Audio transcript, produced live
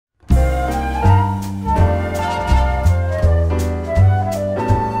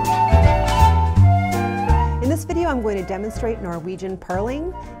to demonstrate Norwegian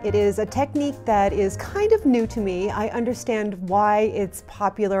purling. It is a technique that is kind of new to me. I understand why it's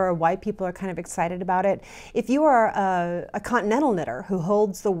popular or why people are kind of excited about it. If you are a continental knitter who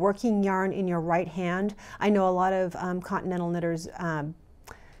holds the working yarn in your right hand, I know a lot of continental knitters,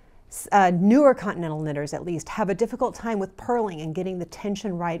 newer continental knitters at least, have a difficult time with purling and getting the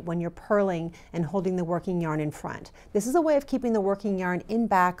tension right when you're purling and holding the working yarn in front. This is a way of keeping the working yarn in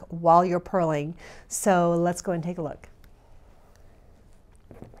back while you're purling. So let's go and take a look.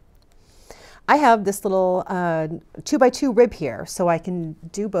 I have this little 2x2 rib here, so I can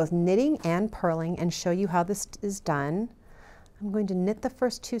do both knitting and purling and show you how this is done. I'm going to knit the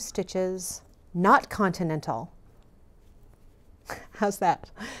first 2 stitches, not continental. How's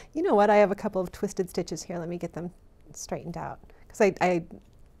that? You know what? I have a couple of twisted stitches here. Let me get them straightened out because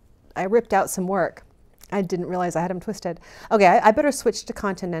I ripped out some work. I didn't realize I had them twisted. Okay, I better switch to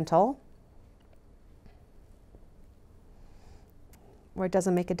continental, where it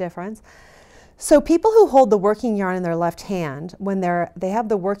doesn't make a difference. So people who hold the working yarn in their left hand, when they have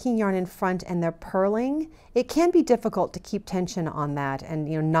the working yarn in front and they're purling, it can be difficult to keep tension on that and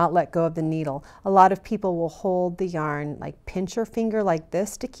not let go of the needle. A lot of people will hold the yarn, like pinch your finger like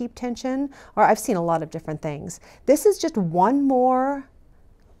this to keep tension, or I've seen a lot of different things. This is just one more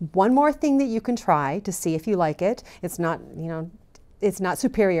thing that you can try to see if you like it. It's not, it's not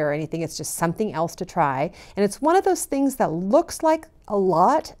superior or anything. It's just something else to try. And it's one of those things that looks like a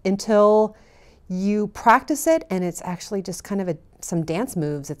lot until you practice it, and it's actually just kind of some dance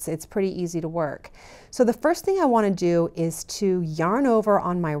moves. It's pretty easy to work. So the first thing I want to do is to yarn over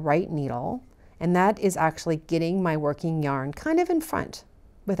on my right needle, and that is actually getting my working yarn kind of in front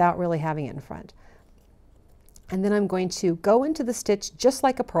without really having it in front. And then I'm going to go into the stitch just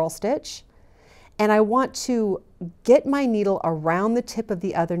like a purl stitch, and I want to get my needle around the tip of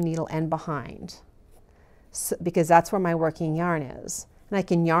the other needle and behind, because that's where my working yarn is. And I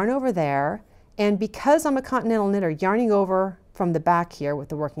can yarn over there. And because I'm a continental knitter, yarning over from the back here with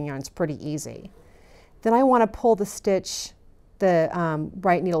the working yarn is pretty easy. Then I want to pull the stitch, the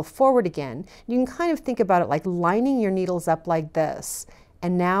right needle forward again. You can kind of think about it like lining your needles up like this.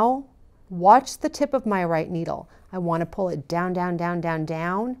 And now watch the tip of my right needle. I want to pull it down, down, down, down,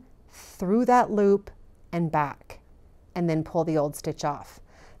 down, through that loop and back, and then pull the old stitch off.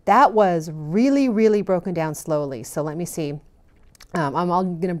 That was really, really broken down slowly. So let me see. I'm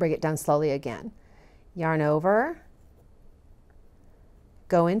going to bring it down slowly again. Yarn over,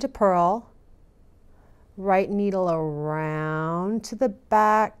 go into purl, right needle around to the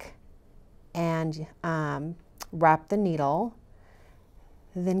back and wrap the needle,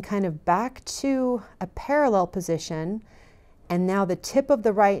 then kind of back to a parallel position, and now the tip of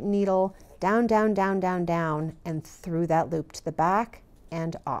the right needle down, down, down, down, down, and through that loop to the back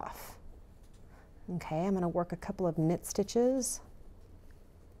and off. Okay, I'm going to work a couple of knit stitches.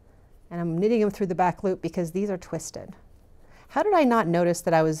 And I'm knitting them through the back loop because these are twisted. How did I not notice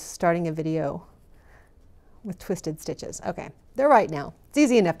that I was starting a video with twisted stitches? Okay, they're right now. It's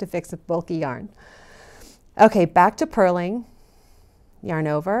easy enough to fix with bulky yarn. Okay, back to purling. Yarn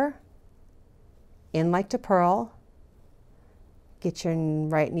over, in like to purl, get your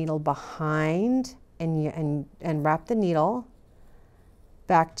right needle behind and wrap the needle,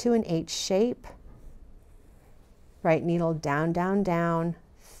 back to an H shape, right needle down, down, down,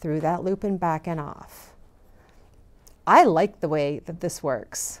 through that loop and back and off. I like the way that this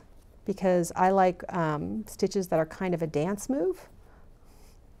works because I like stitches that are kind of a dance move.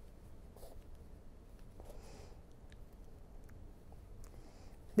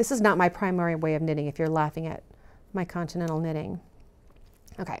 This is not my primary way of knitting if you're laughing at my continental knitting.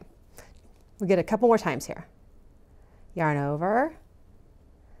 Okay, we'll get a couple more times here. Yarn over,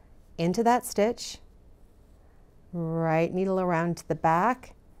 into that stitch, right needle around to the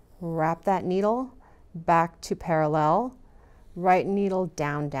back, wrap that needle back to parallel, right needle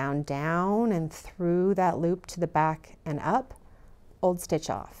down, down, down, and through that loop to the back and up, old stitch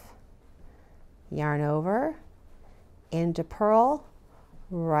off. Yarn over, into purl,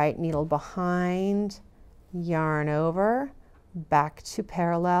 right needle behind, yarn over, back to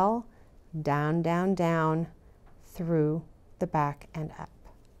parallel, down, down, down, through the back and up.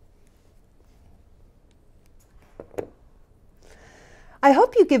 I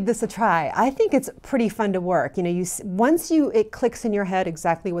hope you give this a try. I think it's pretty fun to work. Once it clicks in your head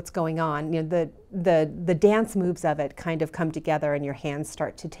exactly what's going on, the dance moves of it kind of come together and your hands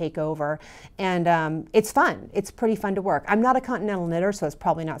start to take over. And it's fun. It's pretty fun to work. I'm not a continental knitter, so it's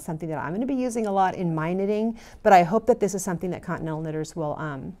probably not something that I'm going to be using a lot in my knitting, but I hope that this is something that continental knitters will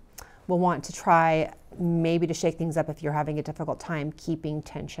want to try, maybe to shake things up if you're having a difficult time keeping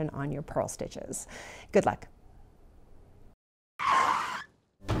tension on your purl stitches. Good luck.